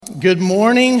Good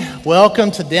morning.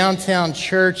 Welcome to Downtown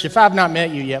Church. If I've not met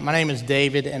you yet, my name is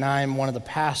David, and I am one of the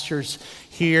pastors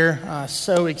here.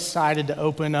 So excited to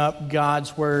open up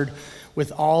God's Word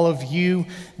with all of you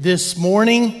this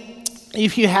morning.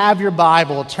 If you have your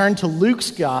Bible, turn to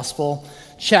Luke's Gospel,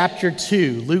 chapter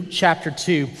 2. Luke chapter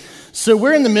 2. So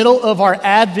we're in the middle of our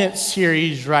Advent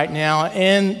series right now,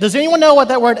 and does anyone know what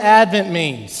that word Advent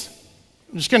means?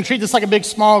 I'm just going to treat this like a big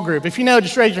small group. If you know,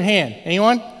 just raise your hand.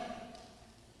 Anyone?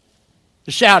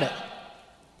 Just shout it.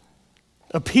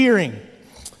 Appearing.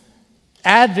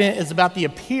 Advent is about the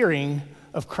appearing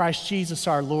of Christ Jesus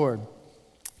our Lord.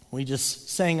 We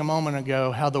just sang a moment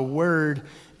ago how the Word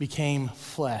became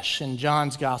flesh, and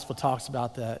John's Gospel talks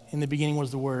about that. In the beginning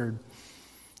was the Word.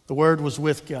 The Word was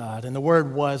with God, and the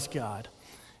Word was God,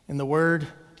 and the Word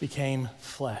became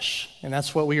flesh. And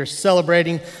that's what we are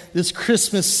celebrating this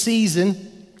Christmas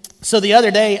season. So the other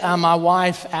day, my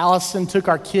wife, Allison, took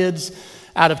our kids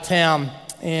out of town,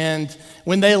 and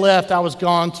when they left, I was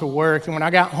gone to work, and when I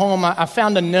got home, I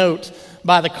found a note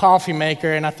by the coffee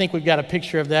maker, and I think we've got a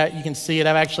picture of that. You can see it.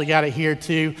 I've actually got it here,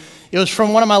 too. It was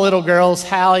from one of my little girls,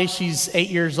 Hallie. She's 8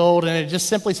 years old, and it just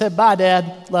simply said, "Bye,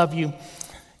 Dad. Love you."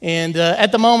 And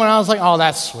at the moment, I was like, "Oh,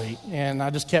 that's sweet," and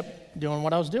I just kept doing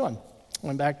what I was doing.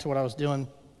 Went back to what I was doing,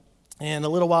 and a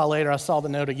little while later, I saw the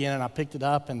note again, and I picked it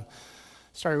up and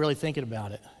started really thinking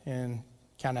about it, and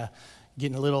kind of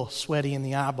getting a little sweaty in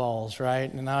the eyeballs,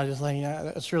 right? And I was just like, yeah,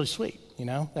 that's really sweet,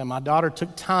 that my daughter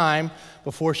took time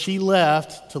before she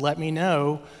left to let me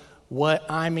know what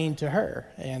I mean to her,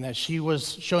 and that she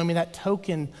was showing me that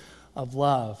token of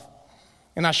love.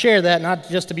 And I share that not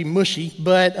just to be mushy,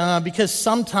 but because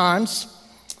sometimes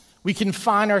we can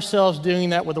find ourselves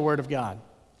doing that with the Word of God.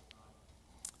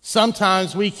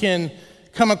 Sometimes we can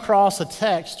come across a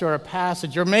text or a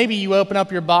passage, or maybe you open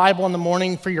up your Bible in the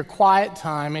morning for your quiet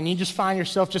time and you just find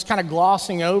yourself just kind of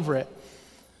glossing over it.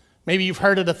 Maybe you've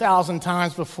heard it 1,000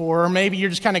 times before, or maybe you're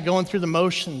just kind of going through the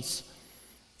motions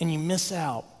and you miss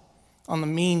out on the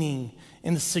meaning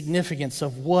and the significance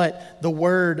of what the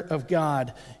Word of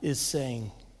God is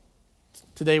saying.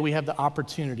 Today we have the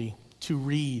opportunity to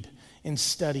read and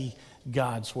study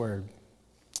God's Word.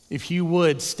 If you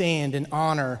would stand in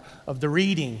honor of the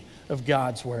reading of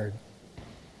God's Word.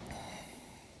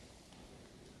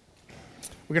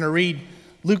 We're going to read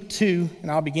Luke 2,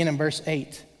 and I'll begin in verse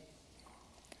 8.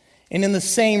 "And in the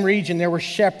same region there were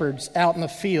shepherds out in the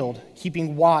field,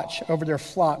 keeping watch over their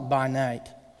flock by night.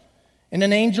 And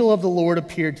an angel of the Lord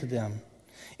appeared to them.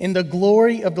 And the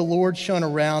glory of the Lord shone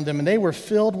around them, and they were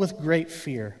filled with great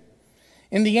fear.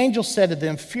 And the angel said to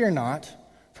them, 'Fear not,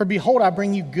 for behold, I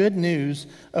bring you good news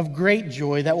of great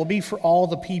joy that will be for all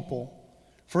the people.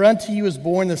 For unto you is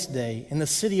born this day in the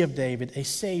city of David a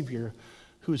Savior,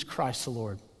 who is Christ the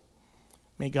Lord.'"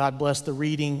 May God bless the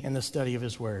reading and the study of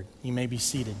His Word. You may be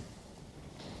seated.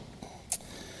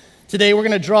 Today we're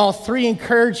going to draw 3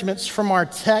 encouragements from our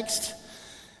text.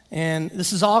 And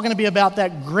this is all going to be about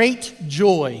that great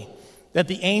joy that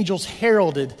the angels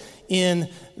heralded in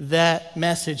that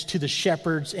message to the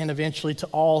shepherds and eventually to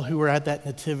all who were at that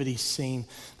nativity scene.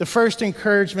 The first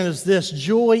encouragement is this: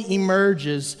 joy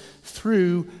emerges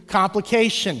through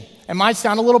complication. It might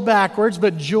sound a little backwards,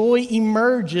 but joy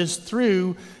emerges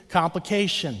through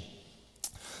complication.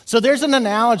 So there's an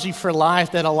analogy for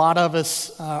life that a lot of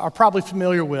us are probably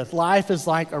familiar with. Life is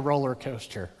like a roller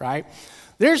coaster, right?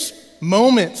 There's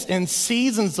moments and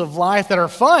seasons of life that are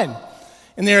fun,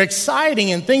 and they're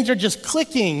exciting, and things are just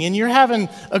clicking, and you're having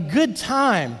a good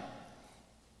time.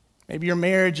 Maybe your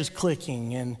marriage is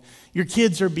clicking, and your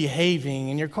kids are behaving,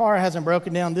 and your car hasn't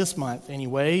broken down this month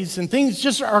anyways, and things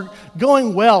just are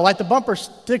going well. Like the bumper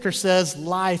sticker says,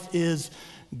 life is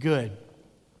good.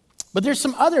 But there's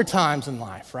some other times in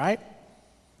life, right?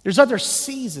 There's other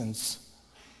seasons,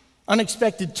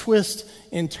 unexpected twists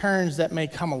and turns that may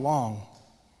come along.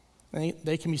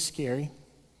 They can be scary.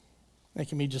 They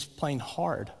can be just plain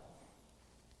hard.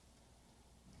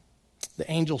 The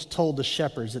angels told the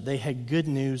shepherds that they had good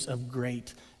news of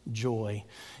great joy.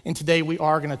 And today we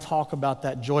are going to talk about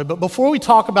that joy. But before we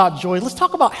talk about joy, let's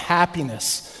talk about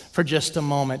happiness for just a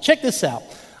moment. Check this out.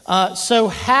 So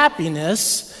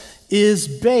happiness is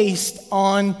based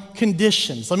on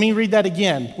conditions. Let me read that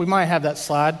again. We might have that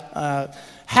slide.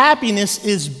 Happiness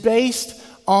is based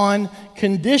on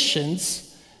conditions.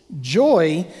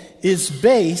 Joy is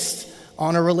based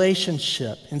on a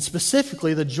relationship. And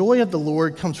specifically, the joy of the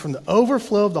Lord comes from the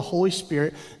overflow of the Holy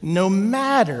Spirit, no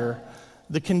matter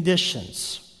the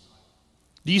conditions.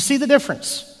 Do you see the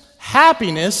difference?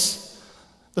 Happiness,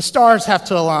 the stars have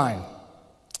to align.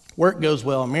 Work goes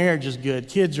well, marriage is good,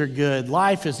 kids are good,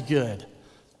 life is good.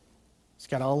 It's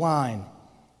got to align.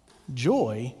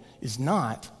 Joy is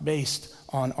not based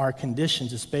on our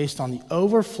conditions. It's based on the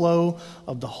overflow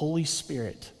of the Holy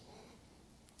Spirit.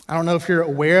 I don't know if you're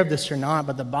aware of this or not,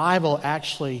 but the Bible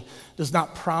actually does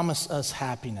not promise us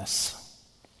happiness.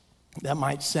 That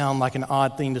might sound like an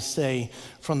odd thing to say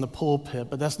from the pulpit,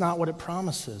 but that's not what it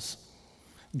promises.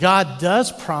 God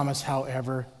does promise,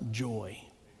 however, joy.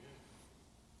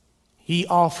 He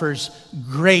offers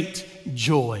great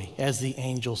joy, as the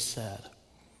angel said.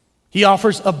 He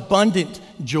offers abundant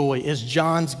joy, as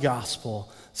John's gospel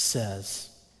says.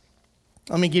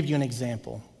 Let me give you an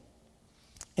example.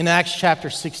 In Acts chapter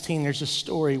 16, there's a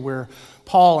story where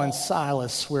Paul and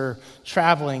Silas were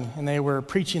traveling and they were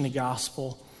preaching the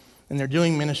gospel, and they're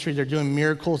doing ministry, they're doing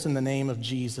miracles in the name of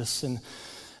Jesus. And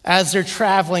as they're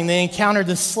traveling, they encountered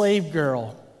this slave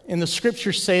girl. And the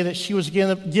scriptures say that she was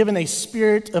given a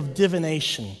spirit of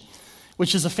divination,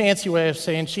 which is a fancy way of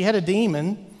saying she had a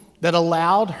demon that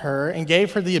allowed her and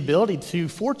gave her the ability to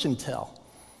fortune tell.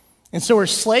 And so her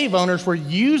slave owners were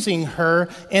using her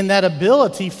and that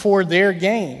ability for their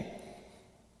gain.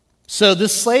 So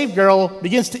this slave girl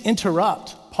begins to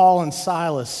interrupt Paul and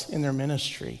Silas in their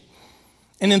ministry.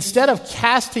 And instead of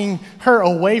casting her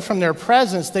away from their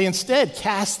presence, they instead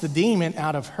cast the demon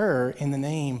out of her in the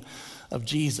name of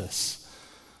Jesus.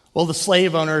 Well, the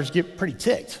slave owners get pretty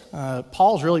ticked.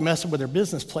 Paul's really messing with their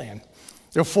business plan.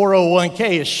 Their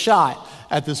 401k is shot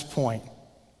at this point.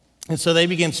 And so they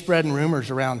begin spreading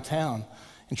rumors around town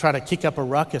and try to kick up a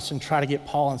ruckus and try to get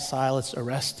Paul and Silas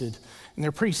arrested. And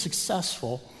they're pretty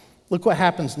successful. Look what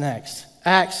happens next.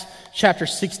 Acts chapter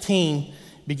 16,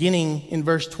 beginning in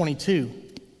verse 22.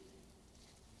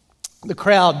 The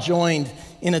crowd joined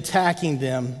in attacking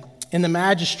them, and the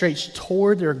magistrates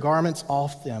tore their garments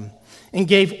off them and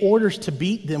gave orders to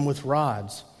beat them with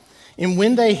rods. And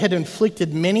when they had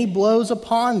inflicted many blows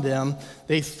upon them,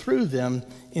 they threw them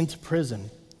into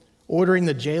prison, ordering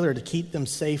the jailer to keep them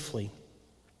safely.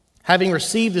 Having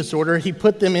received this order, he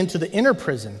put them into the inner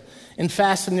prison and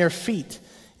fastened their feet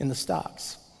in the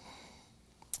stocks.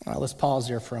 All right, let's pause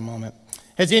there for a moment.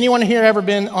 Has anyone here ever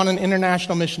been on an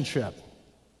international mission trip?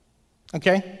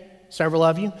 Okay, several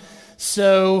of you.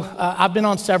 So I've been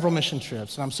on several mission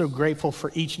trips, and I'm so grateful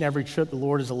for each and every trip the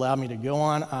Lord has allowed me to go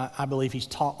on. I believe He's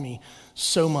taught me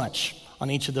so much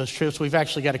on each of those trips. We've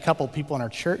actually got a couple of people in our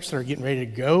church that are getting ready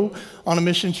to go on a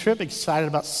mission trip, excited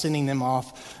about sending them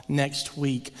off next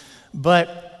week.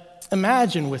 But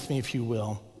imagine with me, if you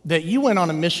will, that you went on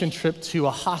a mission trip to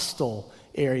a hostile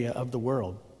area of the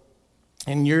world,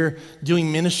 and you're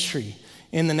doing ministry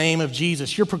in the name of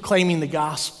Jesus. You're proclaiming the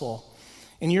gospel,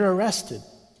 and you're arrested.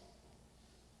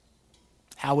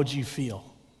 How would you feel?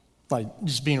 Like,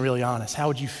 just being really honest, how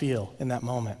would you feel in that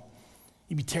moment?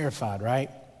 You'd be terrified,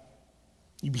 right?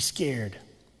 You'd be scared.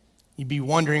 You'd be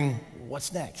wondering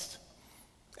what's next,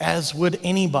 as would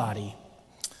anybody.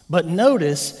 But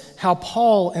notice how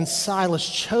Paul and Silas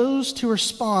chose to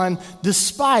respond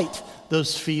despite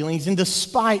those feelings and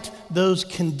despite those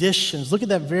conditions. Look at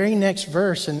that very next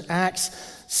verse in Acts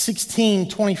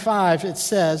 16:25. It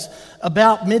says,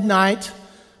 about midnight,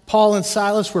 Paul and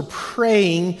Silas were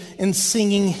praying and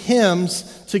singing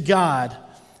hymns to God,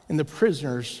 and the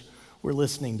prisoners were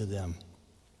listening to them.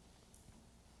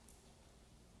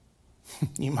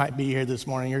 You might be here this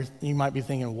morning. You might be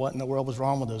thinking, what in the world was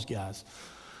wrong with those guys?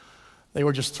 They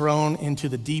were just thrown into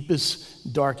the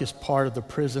deepest, darkest part of the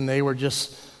prison. They were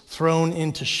just thrown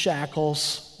into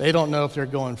shackles. They don't know if they're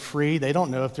going free. They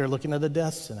don't know if they're looking at a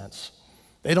death sentence.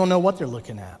 They don't know what they're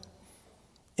looking at.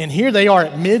 And here they are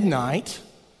at midnight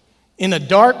in a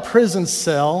dark prison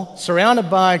cell surrounded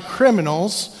by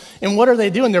criminals. And what are they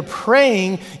doing? They're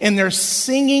praying and they're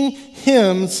singing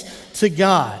hymns to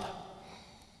God.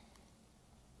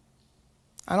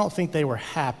 I don't think they were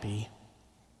happy,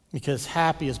 because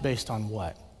happy is based on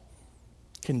what?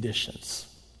 Conditions.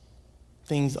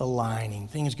 Things aligning,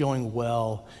 things going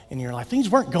well in your life. Things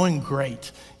weren't going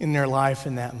great in their life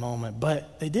in that moment,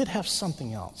 but they did have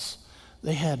something else.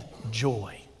 They had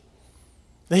joy.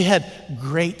 They had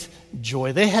great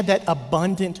joy. They had that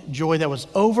abundant joy that was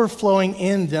overflowing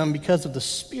in them because of the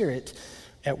Spirit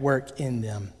at work in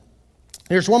them.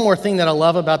 There's one more thing that I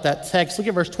love about that text. Look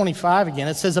at verse 25 again.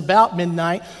 It says, about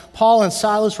midnight, Paul and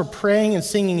Silas were praying and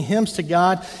singing hymns to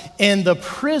God, and the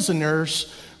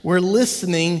prisoners were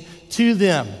listening to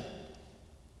them.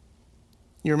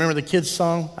 You remember the kids'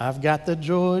 song? I've got the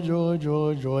joy, joy,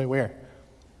 joy, joy. Where?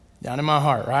 Down in my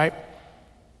heart, right?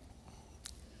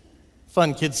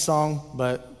 Fun kids' song,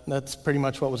 but that's pretty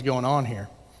much what was going on here.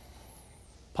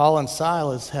 Paul and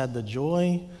Silas had the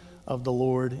joy of the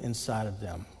Lord inside of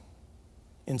them,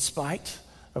 in spite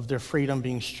of their freedom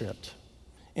being stripped,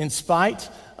 In spite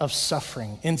of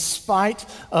suffering, in spite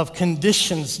of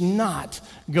conditions not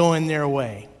going their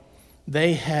way,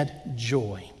 they had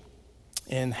joy.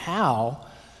 And how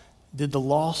did the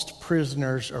lost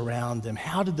prisoners around them,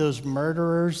 how did those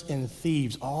murderers and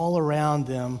thieves all around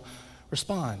them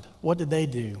respond? What did they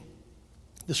do?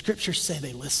 The scriptures say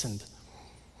they listened.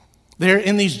 They're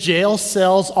in these jail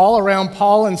cells all around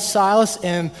Paul and Silas,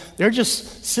 and they're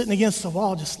just sitting against the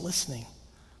wall, just listening.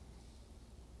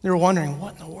 They're wondering,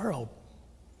 what in the world?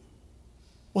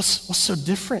 What's so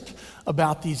different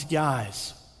about these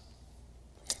guys?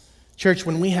 Church,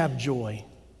 when we have joy,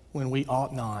 when we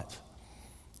ought not,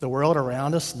 the world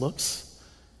around us looks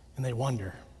and they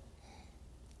wonder.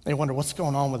 They wonder, what's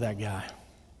going on with that guy?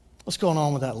 What's going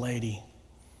on with that lady?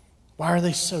 Why are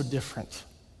they so different?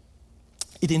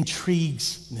 It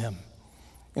intrigues them,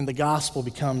 and the gospel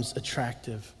becomes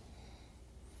attractive.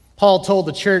 Paul told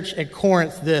the church at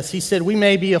Corinth this. He said, we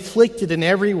may be afflicted in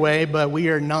every way, but we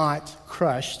are not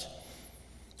crushed.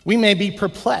 We may be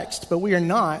perplexed, but we are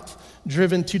not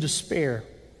driven to despair.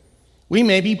 We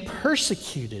may be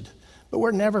persecuted, but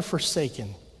we're never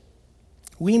forsaken.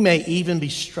 We may even be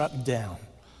struck down,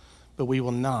 but we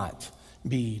will not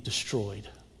be destroyed.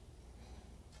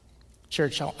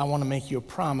 Church, I want to make you a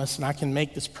promise, and I can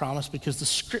make this promise because the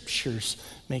scriptures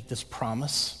make this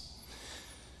promise.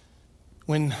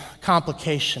 When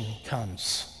complication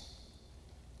comes,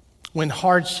 when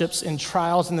hardships and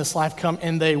trials in this life come,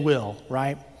 and they will,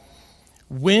 right?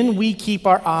 When we keep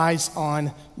our eyes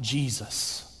on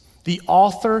Jesus, the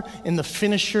author and the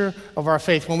finisher of our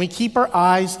faith, when we keep our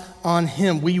eyes on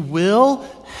him, we will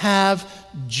have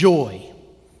joy.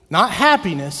 Not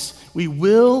happiness, we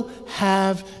will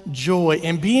have joy.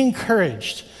 And be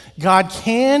encouraged. God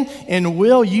can and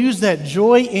will use that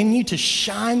joy in you to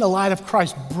shine the light of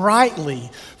Christ brightly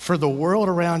for the world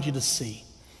around you to see.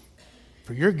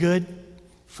 For your good,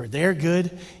 for their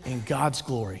good, and God's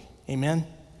glory. Amen?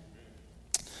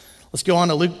 Let's go on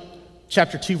to Luke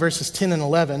chapter 2, verses 10 and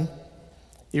 11.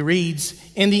 It reads,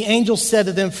 and the angel said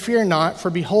to them, fear not, for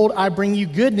behold, I bring you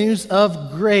good news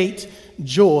of great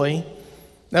joy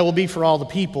that will be for all the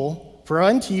people. For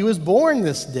unto you is born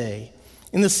this day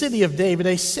in the city of David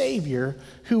a Savior,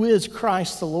 who is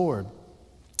Christ the Lord.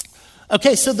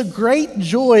 Okay, so the great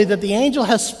joy that the angel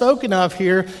has spoken of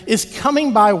here is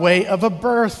coming by way of a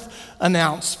birth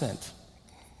announcement.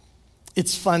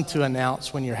 It's fun to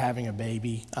announce when you're having a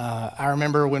baby. I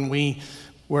remember when we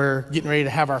were getting ready to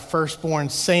have our firstborn,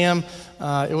 Sam.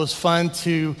 It was fun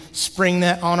to spring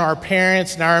that on our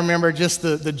parents, and I remember just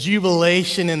the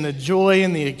jubilation and the joy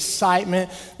and the excitement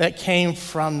that came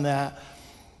from that.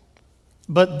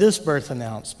 But this birth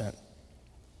announcement,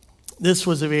 this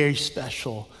was a very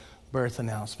special birth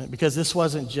announcement because this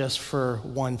wasn't just for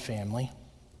one family.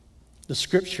 The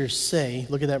scriptures say,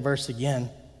 look at that verse again,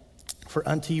 for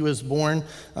unto you is born,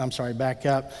 back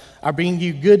up. I bring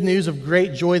you good news of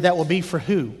great joy that will be for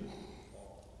who?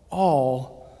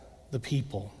 All the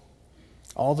people.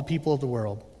 All the people of the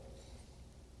world.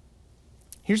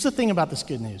 Here's the thing about this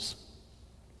good news.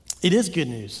 It is good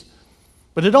news.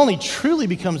 But it only truly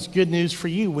becomes good news for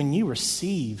you when you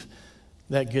receive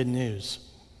that good news.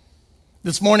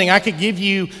 This morning, I could give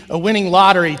you a winning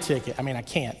lottery ticket. I mean, I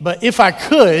can't. But if I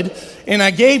could, and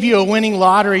I gave you a winning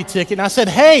lottery ticket, and I said,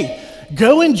 hey,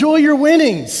 go enjoy your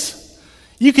winnings.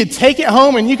 You could take it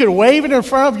home, and you could wave it in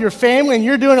front of your family, and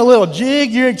you're doing a little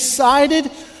jig. You're excited.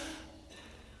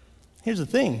 Here's the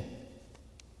thing.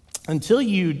 Until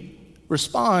you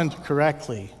respond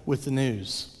correctly with the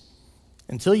news,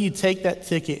 until you take that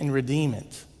ticket and redeem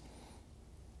it,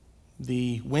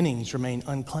 the winnings remain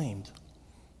unclaimed.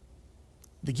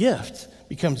 The gift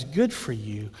becomes good for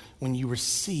you when you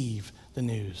receive the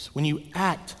news, when you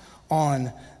act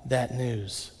on that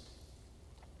news.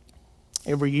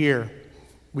 Every year,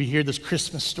 we hear this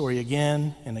Christmas story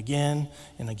again and again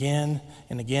and again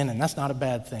and again, and that's not a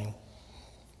bad thing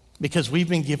because we've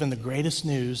been given the greatest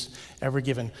news ever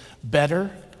given,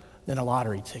 better than a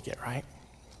lottery ticket, right?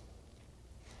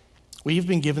 We've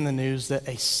been given the news that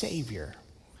a Savior,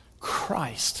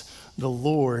 Christ the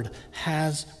Lord,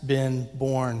 has been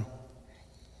born.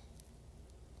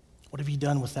 What have you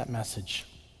done with that message?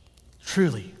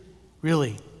 Truly,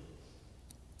 really,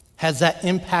 has that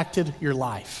impacted your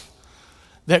life?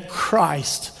 That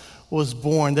Christ was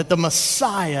born, that the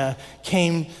Messiah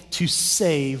came to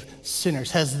save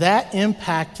sinners. Has that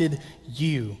impacted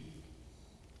you?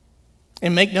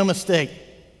 And make no mistake,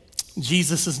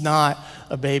 Jesus is not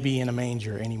a baby in a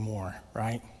manger anymore,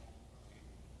 right?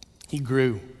 He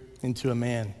grew into a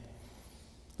man,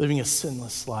 living a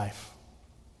sinless life.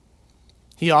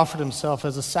 He offered himself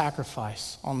as a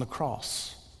sacrifice on the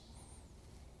cross.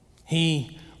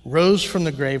 He rose from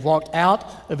the grave, walked out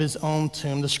of his own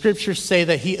tomb. The scriptures say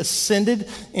that he ascended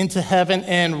into heaven,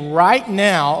 and right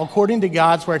now, according to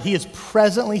God's word, he is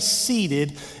presently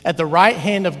seated at the right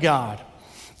hand of God.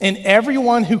 And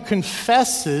everyone who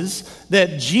confesses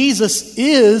that Jesus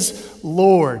is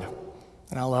Lord,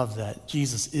 and I love that,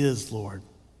 Jesus is Lord.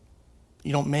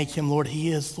 You don't make him Lord,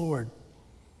 he is Lord.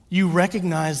 You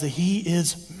recognize that he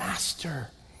is Master.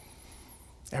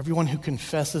 Everyone who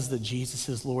confesses that Jesus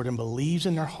is Lord and believes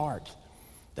in their heart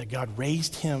that God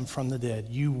raised him from the dead,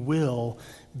 you will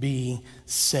be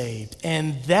saved.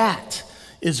 And that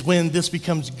is when this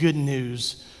becomes good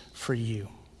news for you.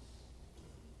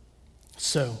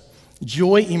 So,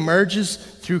 joy emerges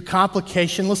through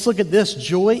complication. Let's look at this.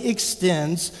 Joy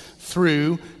extends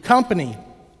through company.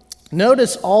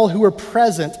 Notice all who were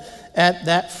present at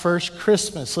that first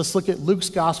Christmas. Let's look at Luke's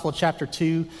Gospel, chapter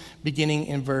 2, beginning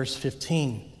in verse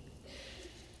 15.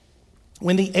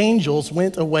 When the angels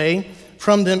went away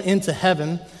from them into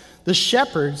heaven, the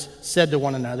shepherds said to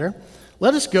one another,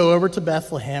 "Let us go over to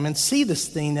Bethlehem and see this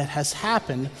thing that has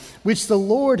happened, which the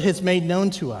Lord has made known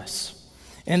to us."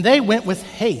 And they went with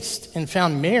haste and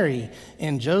found Mary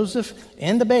and Joseph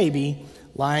and the baby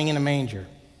lying in a manger.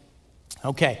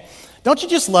 Okay. Don't you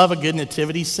just love a good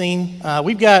nativity scene?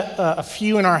 We've got a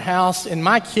few in our house, and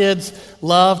my kids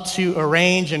love to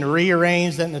arrange and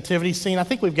rearrange that nativity scene. I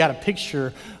think we've got a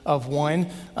picture of one.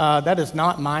 That is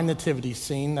not my nativity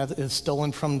scene. That is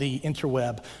stolen from the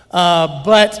interweb.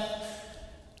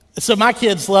 So my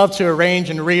kids love to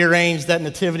arrange and rearrange that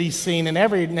nativity scene, and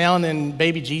every now and then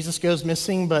baby Jesus goes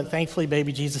missing, but thankfully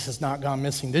baby Jesus has not gone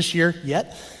missing this year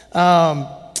yet.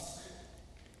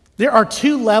 There are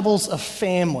two levels of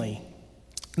family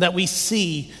that we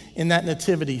see in that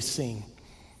nativity scene.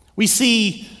 We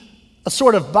see a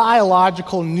sort of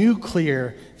biological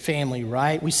nuclear family,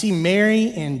 right? We see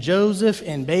Mary and Joseph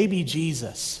and baby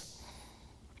Jesus.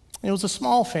 It was a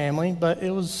small family, but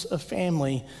it was a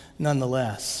family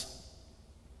nonetheless.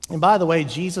 And by the way,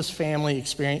 Jesus' family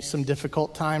experienced some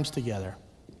difficult times together.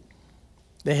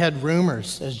 They had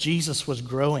rumors as Jesus was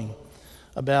growing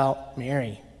about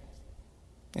Mary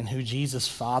and who Jesus'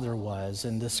 father was,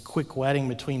 and this quick wedding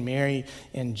between Mary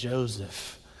and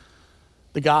Joseph.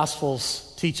 The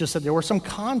Gospels teach us that there were some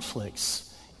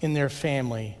conflicts in their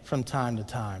family from time to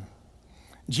time.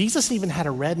 Jesus even had a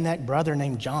redneck brother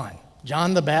named John,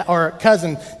 or a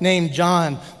cousin named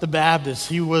John the Baptist.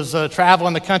 He was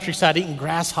traveling the countryside eating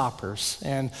grasshoppers,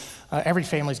 and every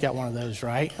family's got one of those,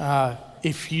 right?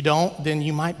 If you don't, then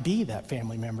you might be that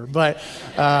family member. But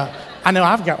I know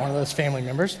I've got one of those family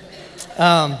members.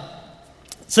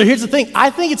 So here's the thing. I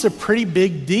think it's a pretty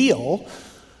big deal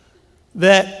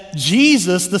that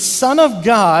Jesus, the Son of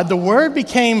God, the Word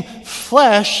became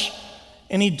flesh,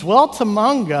 and he dwelt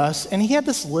among us, and he had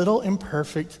this little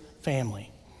imperfect family.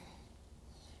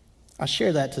 I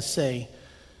share that to say,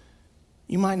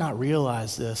 you might not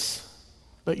realize this,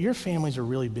 but your family's a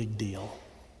really big deal.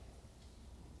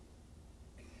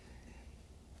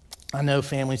 I know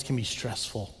families can be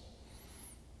stressful.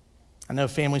 I know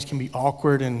families can be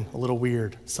awkward and a little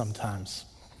weird sometimes.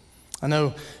 I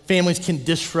know families can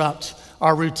disrupt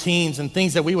our routines and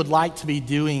things that we would like to be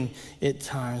doing at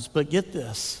times. But get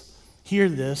this, hear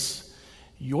this,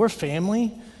 your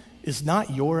family is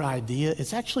not your idea,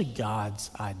 it's actually God's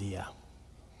idea.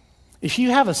 If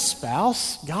you have a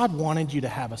spouse, God wanted you to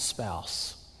have a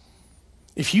spouse.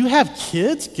 If you have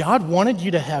kids, God wanted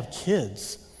you to have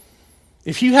kids.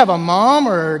 If you have a mom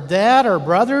or dad or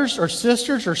brothers or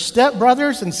sisters or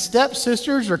stepbrothers and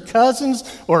stepsisters or cousins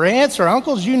or aunts or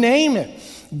uncles, you name it,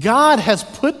 God has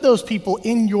put those people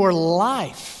in your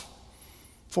life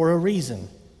for a reason.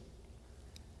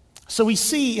 So we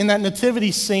see in that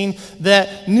nativity scene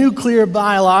that nuclear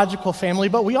biological family,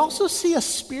 but we also see a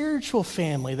spiritual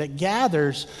family that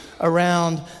gathers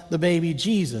around the baby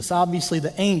Jesus. Obviously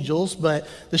the angels, but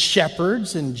the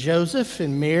shepherds and Joseph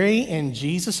and Mary and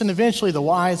Jesus, and eventually the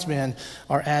wise men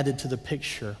are added to the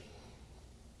picture.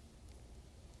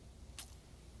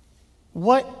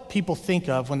 What people think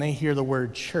of when they hear the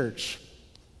word church,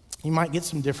 you might get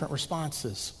some different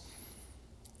responses.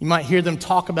 You might hear them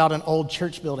talk about an old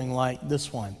church building like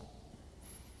this one.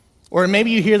 Or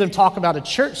maybe you hear them talk about a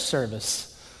church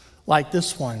service like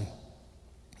this one.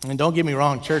 And don't get me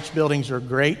wrong, church buildings are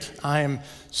great. I am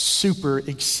super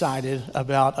excited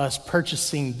about us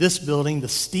purchasing this building, the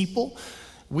steeple.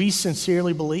 We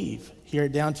sincerely believe here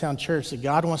at Downtown Church that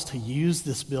God wants to use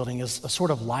this building as a sort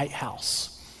of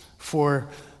lighthouse for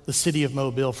the city of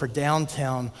Mobile, for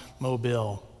downtown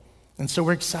Mobile. And so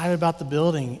we're excited about the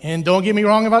building. And don't get me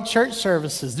wrong about church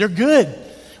services. They're good.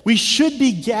 We should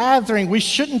be gathering. We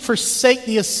shouldn't forsake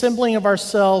the assembling of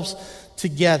ourselves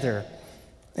together.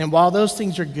 And while those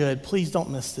things are good, please don't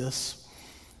miss this.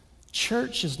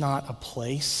 Church is not a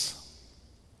place.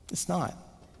 It's not.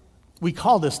 We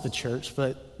call this the church,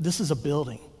 but this is a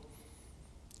building.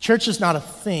 Church is not a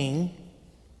thing.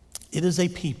 It is a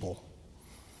people.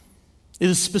 It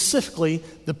is specifically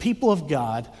the people of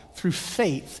God through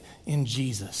faith in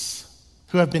Jesus,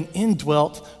 who have been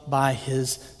indwelt by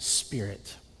his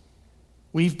Spirit.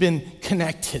 We've been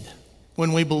connected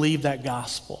when we believe that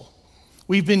gospel.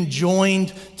 We've been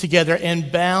joined together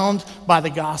and bound by the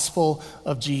gospel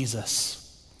of Jesus.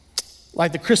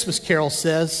 Like the Christmas carol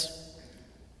says,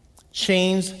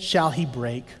 chains shall he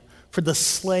break, for the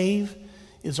slave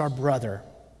is our brother,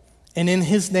 and in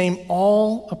his name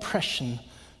all oppression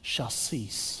shall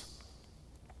cease.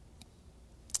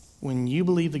 When you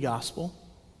believe the gospel,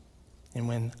 and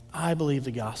when I believe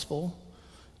the gospel,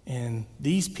 and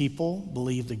these people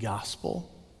believe the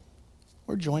gospel,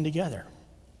 we're joined together.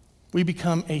 We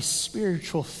become a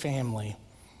spiritual family.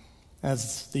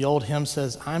 As the old hymn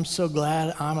says, I'm so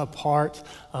glad I'm a part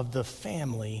of the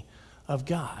family of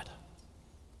God.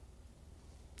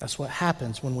 That's what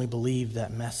happens when we believe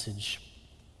that message.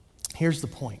 Here's the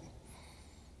point.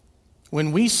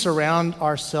 When we surround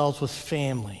ourselves with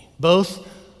family, both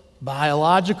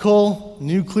biological,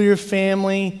 nuclear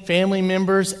family, family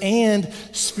members, and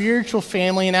spiritual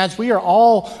family, and as we are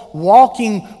all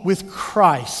walking with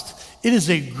Christ, it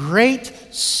is a great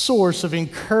source of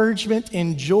encouragement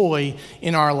and joy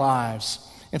in our lives.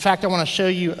 In fact, I want to show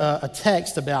you a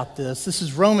text about this. This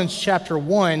is Romans chapter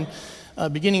 1,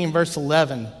 beginning in verse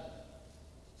 11.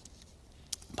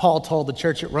 Paul told the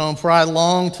church at Rome, "For I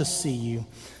long to see you,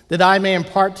 that I may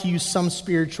impart to you some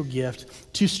spiritual gift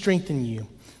to strengthen you.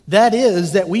 That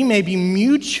is, that we may be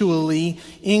mutually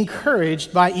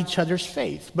encouraged by each other's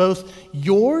faith, both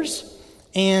yours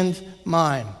and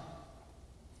mine."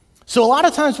 So a lot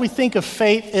of times we think of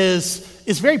faith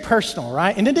as very personal,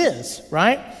 right? And it is,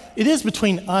 right? It is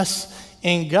between us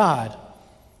and God.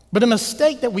 But a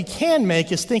mistake that we can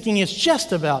make is thinking it's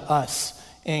just about us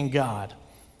and God.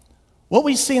 What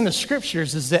we see in the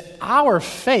scriptures is that our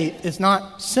faith is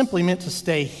not simply meant to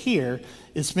stay here,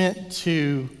 it's meant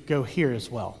to go here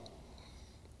as well.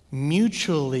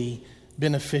 Mutually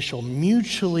beneficial,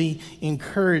 mutually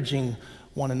encouraging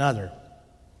one another.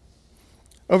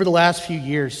 Over the last few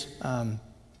years,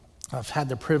 I've had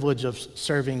the privilege of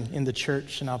serving in the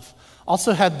church, and I've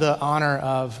also had the honor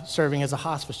of serving as a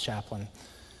hospice chaplain.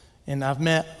 And I've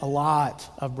met a lot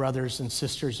of brothers and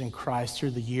sisters in Christ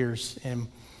through the years, and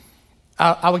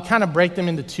I would kind of break them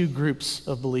into two groups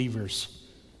of believers.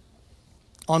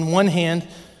 On one hand,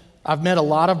 I've met a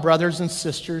lot of brothers and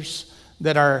sisters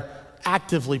that are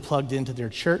actively plugged into their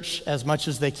church as much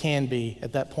as they can be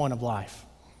at that point of life.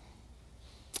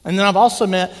 And then I've also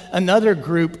met another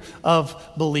group of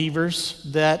believers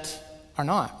that are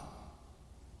not.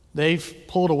 They've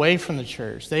pulled away from the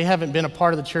church. They haven't been a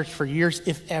part of the church for years,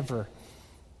 if ever.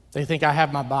 They think, I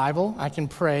have my Bible, I can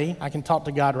pray, I can talk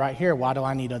to God right here. Why do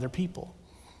I need other people?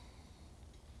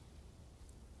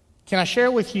 Can I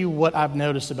share with you what I've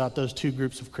noticed about those two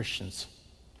groups of Christians?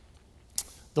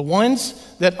 The ones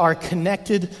that are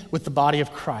connected with the body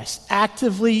of Christ,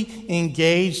 actively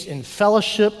engaged in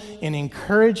fellowship and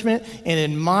encouragement and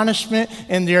admonishment,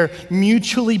 and they're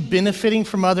mutually benefiting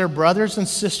from other brothers and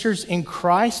sisters in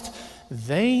Christ,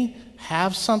 they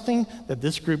have something that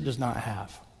this group does not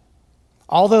have.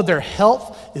 Although their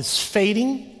health is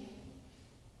fading,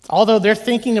 although they're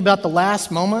thinking about the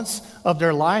last moments of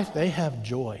their life, they have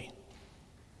joy.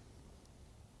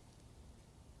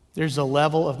 There's a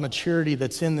level of maturity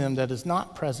that's in them that is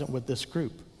not present with this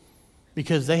group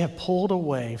because they have pulled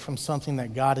away from something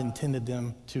that God intended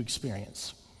them to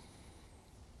experience.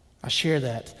 I share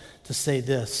that to say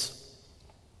this.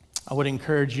 I would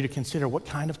encourage you to consider, what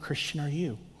kind of Christian are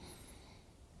you?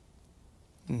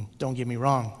 Don't get me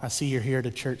wrong. I see you're here at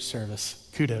a church service.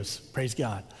 Kudos. Praise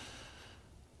God.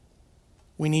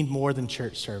 We need more than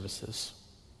church services.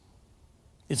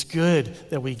 It's good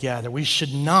that we gather. We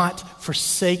should not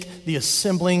forsake the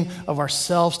assembling of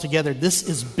ourselves together. This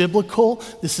is biblical.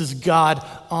 This is God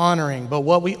honoring. But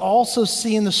what we also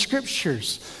see in the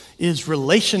scriptures is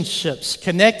relationships,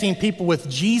 connecting people with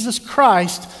Jesus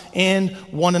Christ and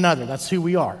one another. That's who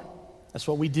we are. That's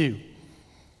what we do.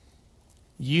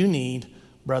 You need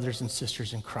brothers and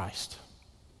sisters in Christ.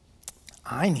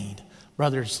 I need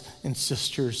brothers and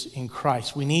sisters in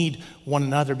Christ. We need one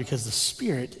another because the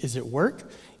Spirit is at work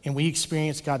and we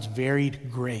experience God's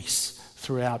varied grace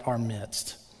throughout our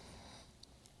midst.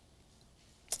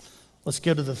 Let's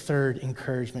go to the third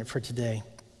encouragement for today.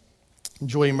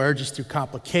 Joy emerges through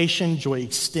complication. Joy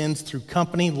extends through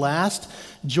company. Last,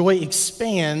 joy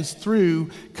expands through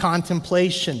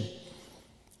contemplation.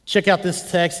 Check out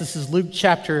this text. This is Luke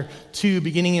chapter 2,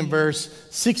 beginning in verse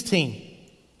 16.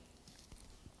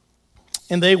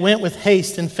 And they went with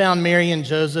haste and found Mary and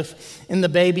Joseph and the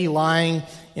baby lying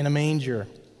in a manger.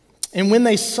 And when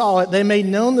they saw it, they made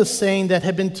known the saying that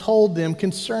had been told them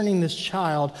concerning this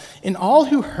child. And all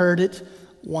who heard it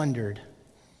wondered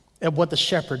at what the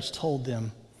shepherds told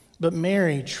them. But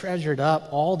Mary treasured up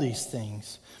all these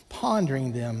things,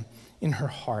 pondering them in her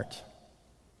heart.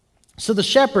 So the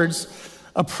shepherds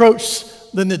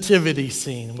approached the nativity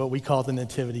scene, what we call the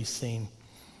nativity scene.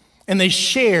 And they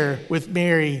share with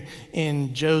Mary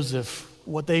and Joseph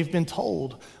what they've been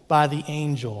told by the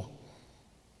angel.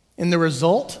 And the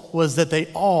result was that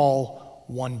they all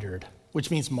wondered, which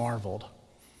means marveled.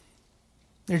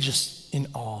 They're just in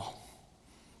awe.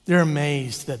 They're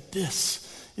amazed that this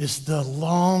is the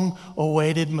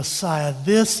long-awaited Messiah.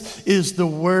 This is the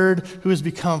Word who has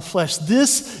become flesh.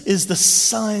 This is the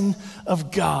Son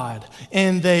of God.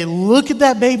 And they look at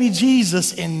that baby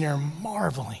Jesus and they're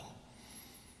marveling.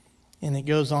 And it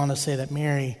goes on to say that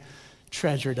Mary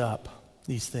treasured up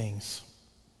these things.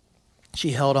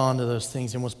 She held on to those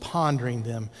things and was pondering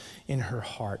them in her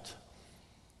heart.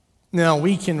 Now,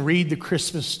 we can read the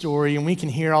Christmas story and we can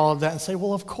hear all of that and say,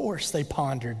 well, of course they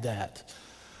pondered that.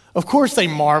 Of course they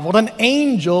marveled. An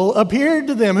angel appeared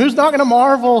to them. Who's not going to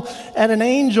marvel at an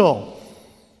angel?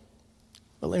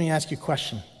 But let me ask you a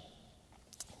question.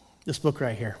 This book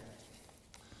right here.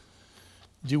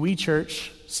 Do we,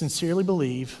 church, sincerely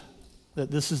believe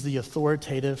that this is the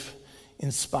authoritative,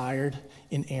 inspired,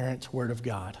 inerrant Word of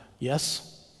God?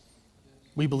 Yes?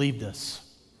 We believe this.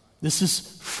 This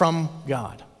is from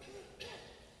God.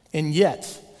 And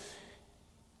yet,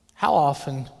 how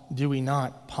often do we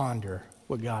not ponder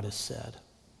what God has said?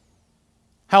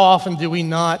 How often do we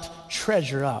not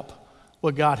treasure up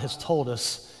what God has told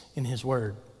us in His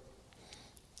Word?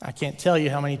 I can't tell you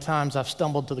how many times I've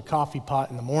stumbled to the coffee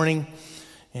pot in the morning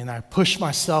and I push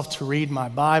myself to read my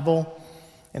Bible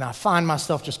and I find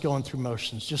myself just going through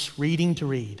motions, just reading to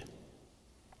read.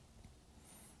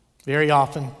 Very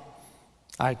often,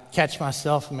 I catch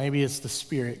myself, maybe it's the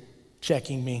Spirit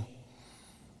checking me,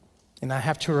 and I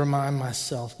have to remind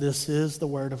myself, this is the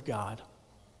Word of God.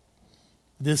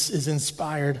 This is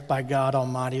inspired by God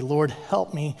Almighty. Lord,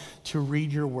 help me to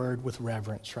read your Word with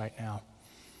reverence right now.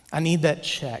 I need that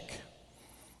check.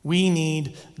 We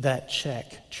need that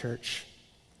check, church.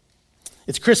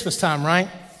 It's Christmas time, right?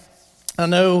 I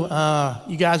know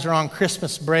you guys are on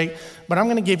Christmas break, but I'm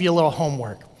going to give you a little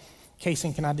homework.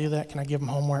 Kason, can I do that? Can I give them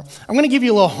homework? I'm going to give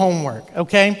you a little homework,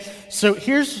 okay? So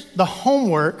here's the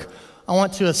homework I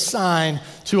want to assign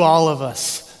to all of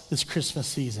us this Christmas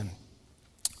season.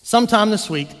 Sometime this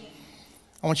week,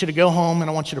 I want you to go home and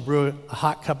I want you to brew a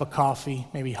hot cup of coffee,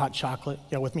 maybe hot chocolate.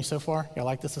 Y'all with me so far? Y'all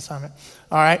like this assignment?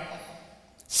 All right.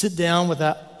 Sit down with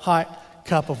that hot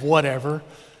cup of whatever,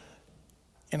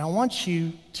 and I want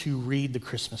you to read the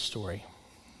Christmas story.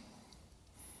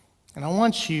 And I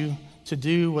want you to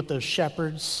do what those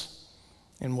shepherds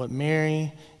and what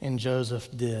Mary and Joseph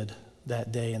did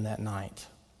that day and that night.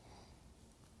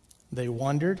 They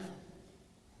wondered,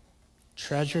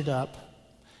 treasured up,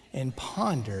 and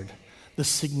pondered the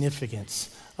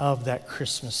significance of that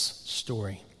Christmas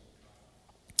story.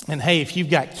 And hey, if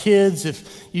you've got kids,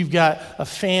 if you've got a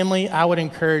family, I would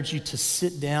encourage you to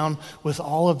sit down with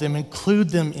all of them,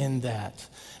 include them in that.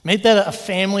 Make that a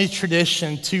family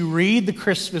tradition to read the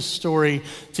Christmas story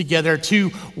together,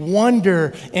 to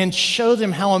wonder and show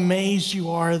them how amazed you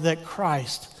are that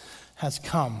Christ has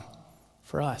come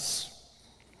for us.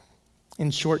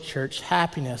 In short, church,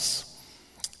 happiness,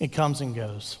 it comes and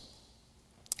goes.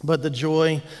 But the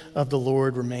joy of the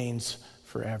Lord remains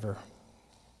forever.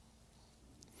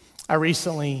 I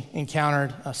recently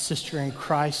encountered a sister in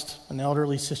Christ, an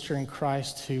elderly sister in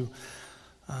Christ who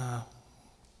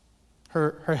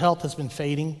her health has been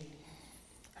fading.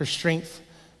 Her strength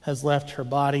has left her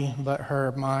body, but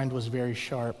her mind was very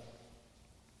sharp.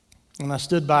 And I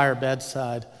stood by her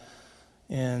bedside,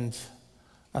 and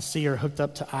I see her hooked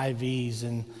up to IVs,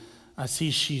 and I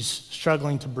see she's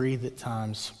struggling to breathe at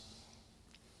times.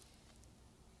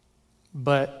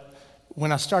 But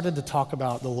when I started to talk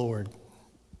about the Lord,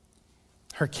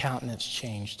 her countenance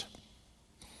changed.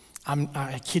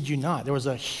 I kid you not, there was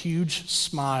a huge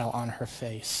smile on her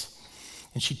face.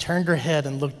 And she turned her head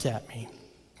and looked at me.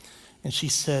 And she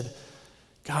said,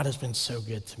 God has been so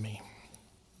good to me.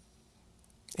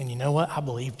 And you know what? I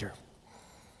believed her.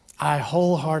 I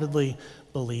wholeheartedly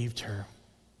believed her.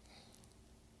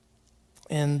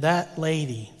 And that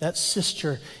lady, that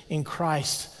sister in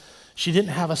Christ, She didn't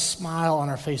have a smile on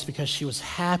her face because she was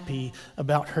happy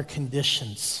about her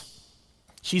conditions.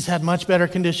 She's had much better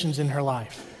conditions in her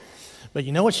life. But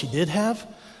you know what she did have?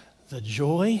 The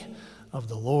joy of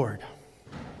the Lord.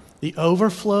 The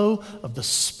overflow of the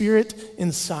Spirit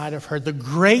inside of her. The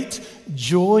great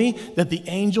joy that the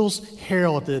angels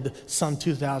heralded some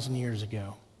 2,000 years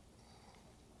ago.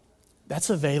 That's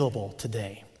available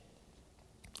today.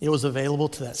 It was available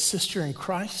to that sister in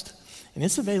Christ, and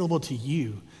it's available to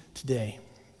you today.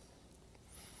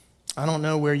 I don't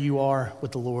know where you are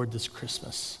with the Lord this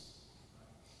Christmas.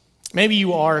 Maybe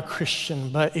you are a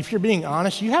Christian, but if you're being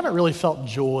honest, you haven't really felt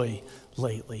joy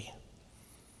lately.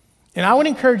 And I would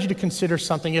encourage you to consider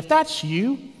something. If that's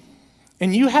you,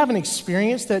 and you haven't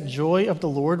experienced that joy of the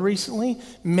Lord recently,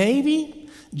 maybe,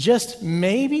 just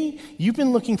maybe, you've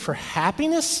been looking for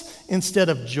happiness instead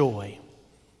of joy.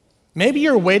 Maybe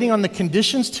you're waiting on the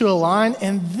conditions to align,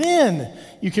 and then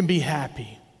you can be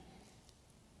happy.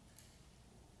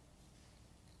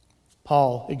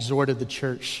 Paul exhorted the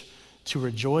church to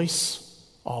rejoice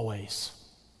always.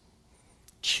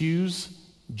 Choose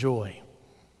joy.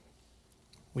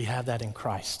 We have that in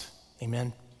Christ.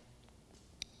 Amen.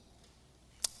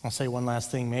 I'll say one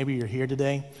last thing. Maybe you're here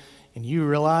today and you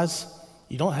realize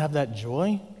you don't have that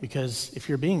joy because if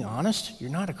you're being honest, you're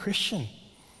not a Christian.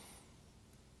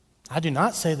 I do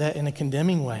not say that in a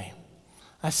condemning way.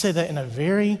 I say that in a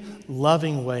very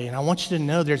loving way. And I want you to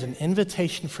know there's an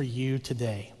invitation for you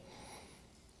today.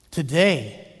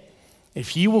 Today,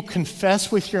 if you will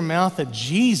confess with your mouth that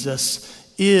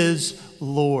Jesus is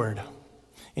Lord,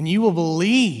 and you will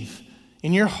believe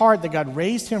in your heart that God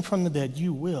raised him from the dead,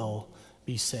 you will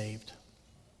be saved.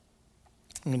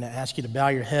 I'm going to ask you to bow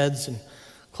your heads and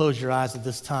close your eyes at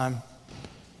this time.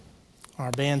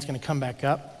 Our band's going to come back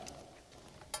up.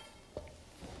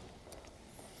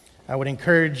 I would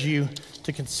encourage you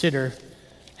to consider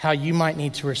how you might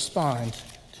need to respond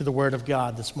to the Word of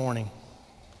God this morning.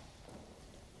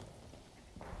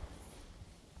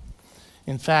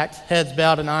 In fact, heads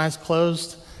bowed and eyes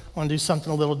closed, I want to do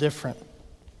something a little different.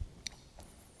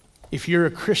 If you're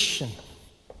a Christian,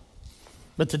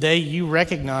 but today you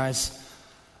recognize,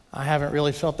 I haven't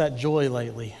really felt that joy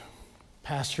lately.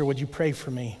 Pastor, would you pray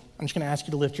for me? I'm just going to ask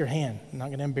you to lift your hand. I'm not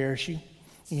going to embarrass you.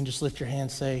 You can just lift your hand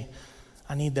and say,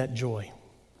 I need that joy.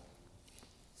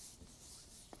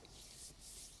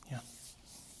 Yeah.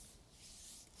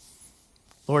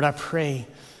 Lord, I pray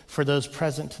for those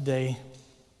present today.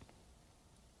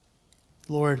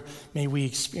 Lord, may we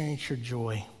experience your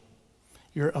joy,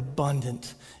 your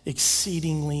abundant,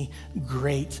 exceedingly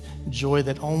great joy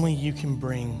that only you can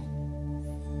bring.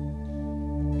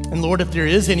 And Lord, if there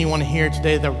is anyone here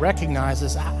today that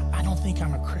recognizes, I don't think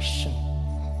I'm a Christian.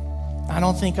 I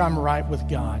don't think I'm right with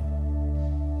God.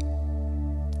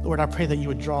 Lord, I pray that you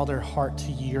would draw their heart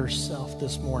to yourself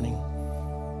this morning.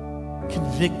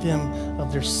 Convict them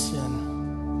of their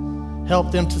sin.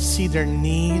 Help them to see their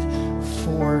need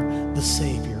for the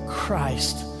Savior,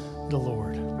 Christ the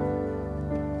Lord.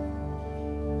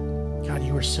 God,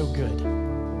 you are so good.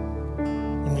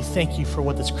 And we thank you for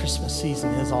what this Christmas season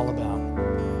is all about.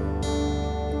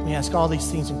 We ask all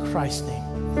these things in Christ's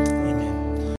name.